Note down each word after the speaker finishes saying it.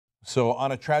So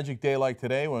on a tragic day like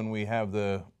today, when we have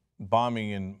the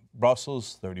bombing in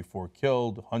Brussels, 34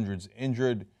 killed, hundreds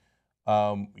injured,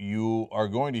 you are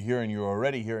going to hear, and you're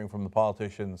already hearing from the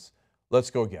politicians,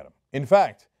 let's go get them. In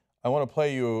fact, I want to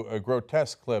play you a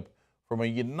grotesque clip from a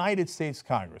United States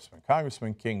congressman,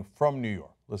 Congressman King from New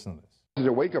York. Listen to this. This is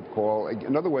a wake-up call,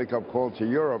 another wake-up call to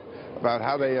Europe about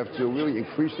how they have to really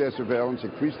increase their surveillance,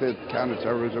 increase their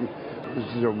counterterrorism.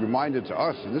 This is a reminder to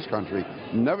us in this country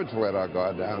never to let our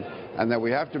guard down, and that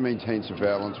we have to maintain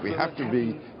surveillance. We have to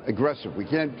be aggressive. We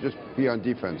can't just be on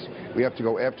defense. We have to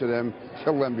go after them,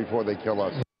 kill them before they kill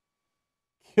us.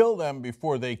 Kill them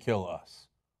before they kill us.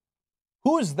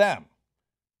 Who is them?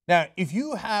 Now, if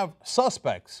you have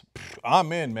suspects,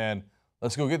 I'm in, man.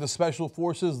 Let's go get the special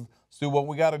forces. Let's do what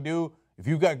we got to do. If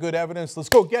you've got good evidence, let's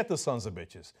go get the sons of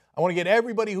bitches. I want to get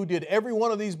everybody who did every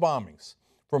one of these bombings,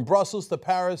 from Brussels to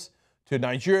Paris to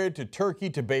Nigeria to Turkey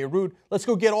to Beirut. Let's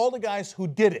go get all the guys who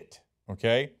did it,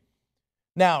 okay?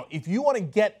 Now, if you want to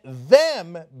get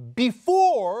them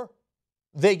before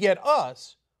they get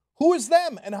us, who is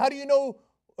them and how do you know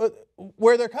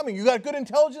where they're coming? You got good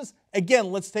intelligence?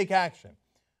 Again, let's take action.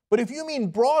 But if you mean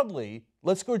broadly,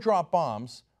 let's go drop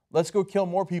bombs, let's go kill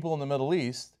more people in the Middle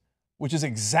East, which is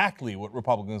exactly what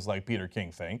Republicans like Peter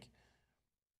King think,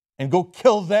 and go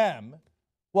kill them,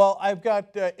 well, I've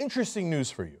got interesting news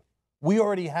for you. We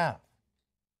already have.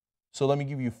 So let me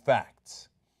give you facts.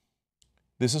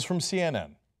 This is from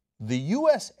CNN. The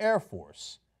U.S. Air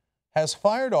Force has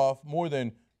fired off more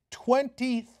than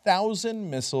 20,000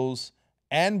 missiles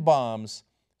and bombs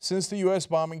since the U.S.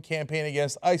 bombing campaign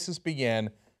against ISIS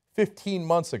began 15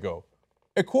 months ago,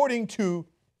 according to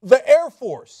the Air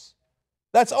Force.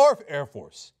 That's our Air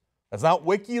Force. That's not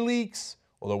WikiLeaks,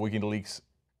 although WikiLeaks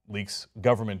leaks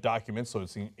government documents, so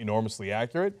it's enormously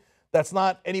accurate. That's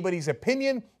not anybody's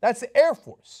opinion. That's the Air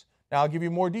Force. Now, I'll give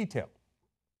you more detail.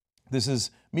 This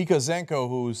is Mika Zenko,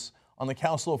 who's on the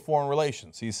Council of Foreign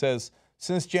Relations. He says,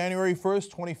 since January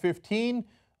 1st, 2015,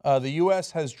 the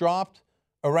U.S. has dropped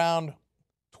around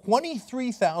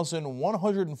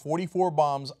 23,144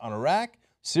 bombs on Iraq,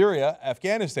 Syria,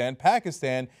 Afghanistan,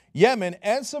 Pakistan, Yemen,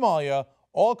 and Somalia,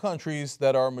 all countries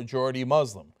that are majority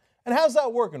Muslim. And how's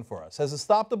that working for us? Has it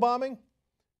stopped the bombing?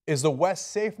 Is the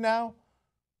West safe now?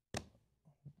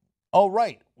 Oh,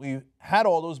 right. We had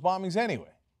all those bombings anyway.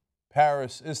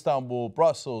 Paris, Istanbul,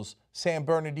 Brussels, San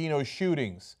Bernardino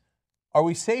shootings. Are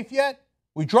we safe yet?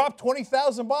 We dropped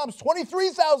 20,000 bombs,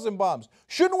 23,000 bombs.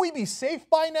 Shouldn't we be safe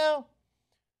by now?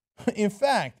 In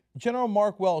fact, General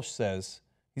Mark Welsh says,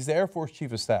 he's the Air Force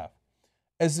Chief of Staff,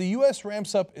 as the U.S.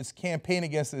 ramps up its campaign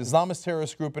against the Islamist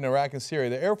terrorist group in Iraq and Syria,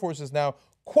 the Air Force is now,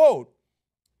 quote,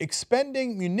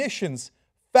 expending munitions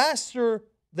faster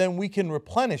than we can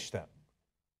replenish them.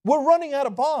 We're running out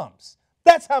of bombs.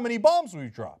 That's how many bombs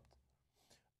we've dropped.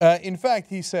 In fact,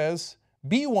 he says,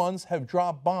 B-1s have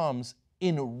dropped bombs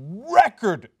in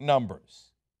record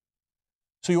numbers.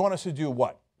 So you want us to do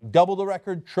what? Double the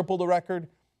record? Triple the record?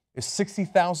 Is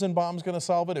 60,000 bombs going to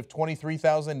solve it if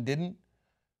 23,000 didn't?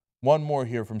 One more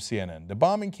here from CNN. The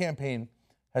bombing campaign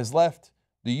has left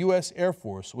the U.S. Air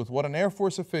Force with what an Air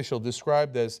Force official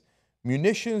described as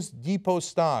munitions depot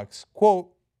stocks, quote,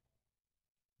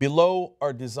 below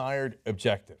our desired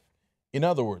objective. In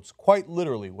other words, quite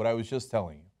literally what I was just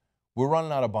telling you, we're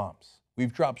running out of bombs.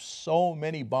 We've dropped so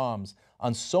many bombs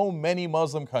on so many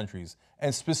Muslim countries,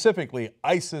 and specifically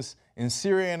ISIS in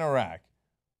Syria and Iraq,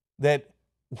 that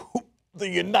the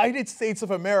United States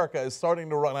of America is starting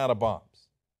to run out of bombs.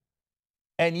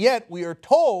 And yet we are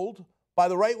told by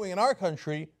the right wing in our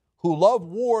country, who love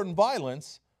war and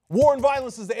violence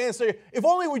is the answer. If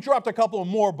only we dropped a couple of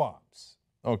more bombs.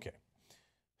 Okay.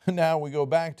 Now we go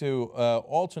back to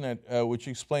alternate, which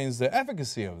explains the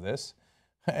efficacy of this.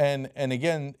 And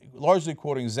again, largely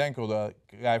quoting Zenko, the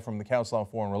guy from the Council on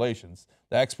Foreign Relations,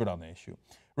 the expert on the issue.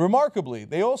 Remarkably,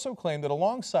 they also claim that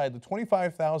alongside the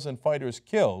 25,000 fighters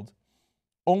killed,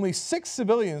 only 6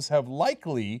 civilians have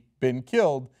likely been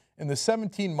killed in the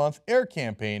 17-month air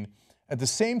campaign. At the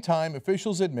same time,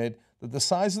 officials admit that the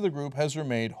size of the group has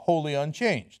remained wholly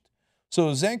unchanged.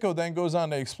 So Zenko then goes on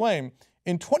to explain,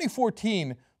 in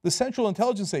 2014, the Central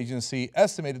Intelligence Agency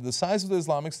estimated the size of the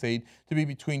Islamic State to be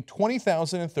between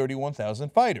 20,000 and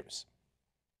 31,000 fighters.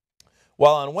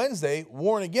 While on Wednesday,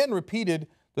 Warren again repeated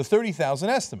the 30,000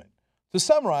 estimate. To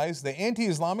summarize the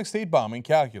anti-Islamic State bombing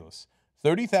calculus,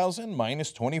 30,000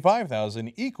 minus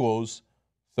 25,000 equals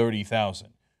 30,000.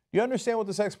 You understand what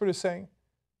this expert is saying?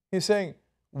 He's saying,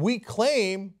 we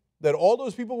claim that all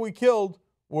those people we killed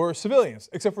were civilians,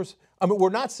 except for, we're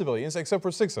not civilians, except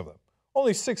for 6 of them.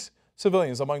 Only 6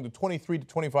 civilians among the 23 to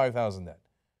 25,000 dead.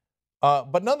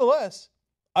 But nonetheless,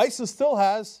 ISIS still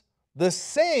has the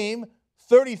same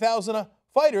 30,000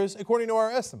 fighters, according to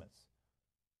our estimates.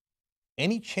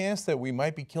 Any chance that we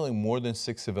might be killing more than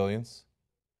 6 civilians?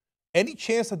 Any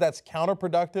chance that that's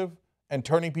counterproductive and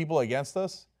turning people against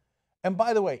us? And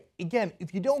by the way, again,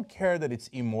 if you don't care that it's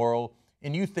immoral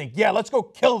and you think, yeah, let's go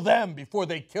kill them before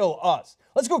they kill us.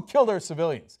 Let's go kill their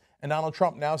civilians. And Donald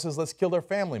Trump now says, let's kill their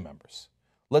family members.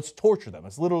 Let's torture them.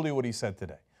 That's literally what he said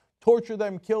today. Torture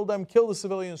them, kill the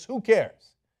civilians. Who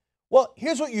cares? Well,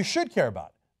 here's what you should care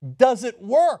about. Does it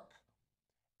work?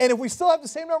 And if we still have the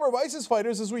same number of ISIS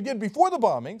fighters as we did before the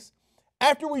bombings,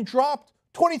 after we dropped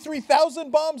 23,000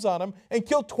 bombs on them and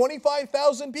killed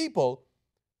 25,000 people,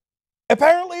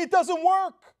 apparently it doesn't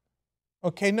work.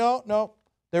 Okay, no.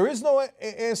 There is no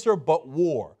answer but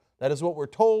war. That is what we're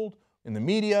told in the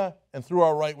media and through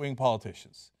our right-wing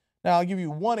politicians. Now, I'll give you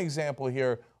one example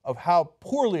here of how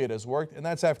poorly it has worked, and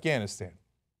that's Afghanistan.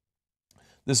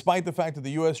 Despite the fact that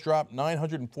the U.S. dropped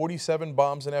 947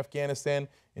 bombs in Afghanistan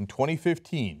in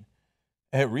 2015,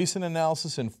 a recent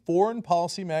analysis in Foreign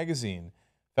Policy magazine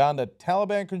found that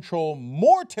Taliban control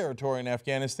more territory in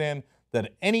Afghanistan than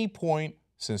at any point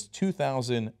since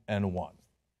 2001.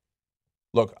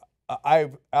 Look,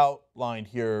 I've outlined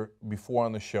here before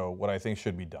on the show what I think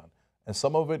should be done, and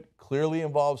some of it clearly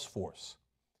involves force.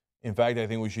 In fact, I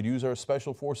think we should use our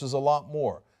special forces a lot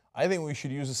more. I think we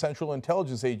should use the Central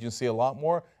Intelligence Agency a lot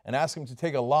more and ask them to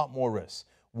take a lot more risks.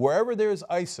 Wherever there's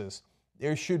ISIS,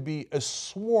 there should be a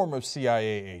swarm of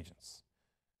CIA agents.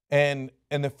 And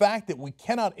the fact that we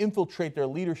cannot infiltrate their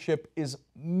leadership is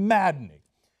maddening.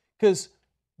 Because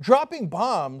dropping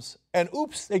bombs and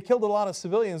oops, they killed a lot of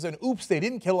civilians and oops, they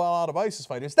didn't kill a lot of ISIS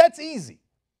fighters, that's easy.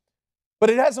 But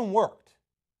it hasn't worked.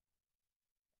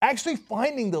 Actually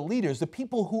finding the leaders, the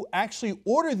people who actually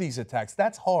order these attacks,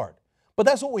 that's hard. But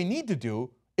that's what we need to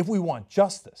do if we want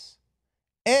justice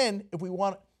and if we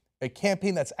want a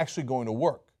campaign that's actually going to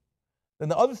work. Then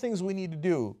the other things we need to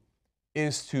do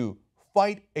is to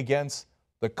fight against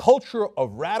the culture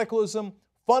of radicalism,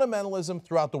 fundamentalism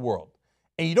throughout the world.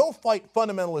 And you don't fight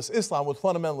fundamentalist Islam with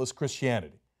fundamentalist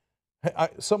Christianity.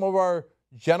 Some of our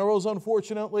generals,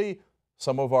 unfortunately,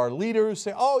 some of our leaders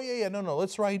say, oh, no,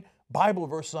 let's write Bible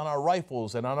verses on our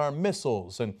rifles and on our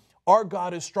missiles, and our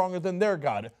God is stronger than their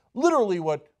God. Literally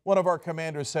what one of our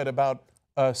commanders said about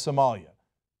Somalia.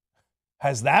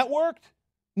 Has that worked?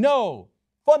 No.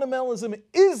 Fundamentalism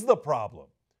is the problem.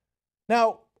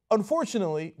 Now,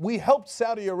 unfortunately, we helped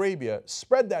Saudi Arabia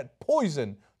spread that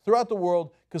poison throughout the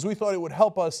world because we thought it would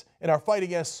help us in our fight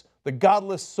against the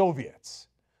godless Soviets.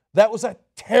 That was a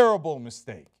terrible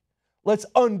mistake. Let's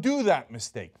undo that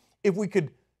mistake. If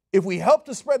we helped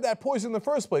to spread that poison in the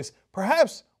first place,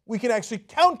 perhaps we can actually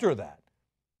counter that.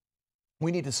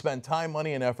 We need to spend time,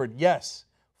 money, and effort, yes,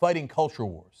 fighting culture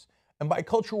wars. And by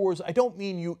culture wars, I don't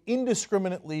mean you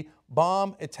indiscriminately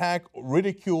bomb, attack,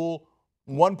 ridicule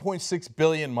 1.6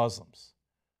 billion Muslims.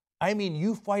 I mean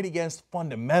you fight against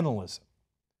fundamentalism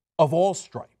of all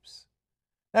stripes.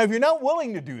 Now, if you're not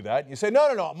willing to do that, you say,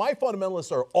 no, my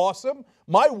fundamentalists are awesome,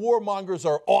 my warmongers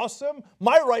are awesome,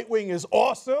 my right wing is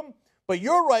awesome, but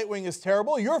your right wing is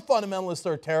terrible, your fundamentalists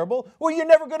are terrible, well, you're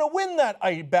never going to win that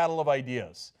battle of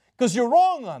ideas because you're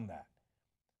wrong on that.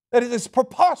 That it is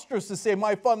preposterous to say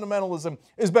my fundamentalism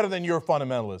is better than your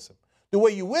fundamentalism. The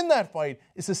way you win that fight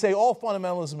is to say all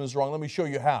fundamentalism is wrong. Let me show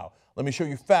you how. Let me show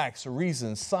you facts,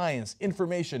 reasons, science,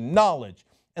 information, knowledge,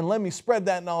 and let me spread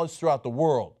that knowledge throughout the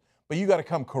world. But you got to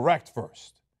come correct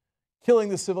first. Killing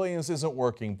the civilians isn't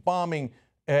working. Bombing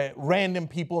random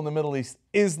people in the Middle East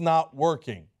is not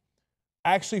working.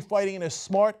 Actually fighting in a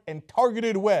smart and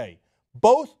targeted way,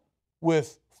 both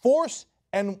with force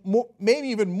and maybe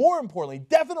even more importantly,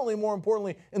 definitely more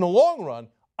importantly in the long run,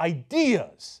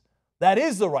 ideas. That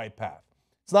is the right path.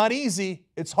 It's not easy,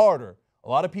 it's harder. A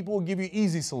lot of people will give you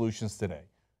easy solutions today.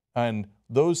 And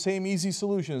those same easy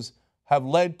solutions have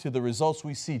led to the results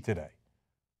we see today.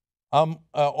 I'm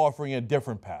offering a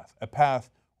different path, a path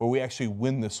where we actually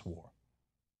win this war.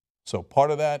 So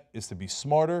part of that is to be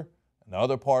smarter, and the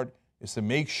other part is to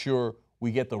make sure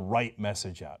we get the right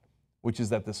message out, which is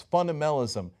that this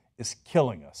fundamentalism is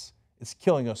killing us. It's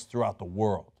killing us throughout the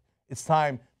world. It's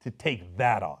time to take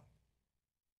that on.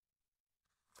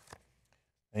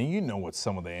 And you know what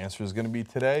some of the answer is going to be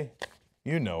today.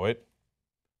 You know it.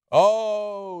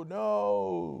 Oh,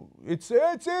 no, it's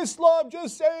Islam.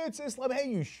 Just say it's Islam. Hey,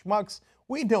 you schmucks,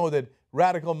 we know that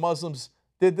radical Muslims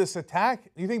did this attack.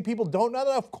 You think people don't know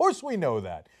that? Of course we know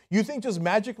that. You think just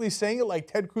magically saying it like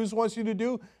Ted Cruz wants you to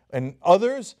do and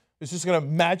others is just going to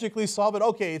magically solve it?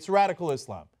 Okay, it's radical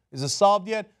Islam. Is it solved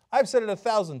yet? I've said it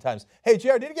 1,000 times. Hey,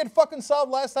 JR, did it get fucking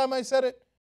solved last time I said it?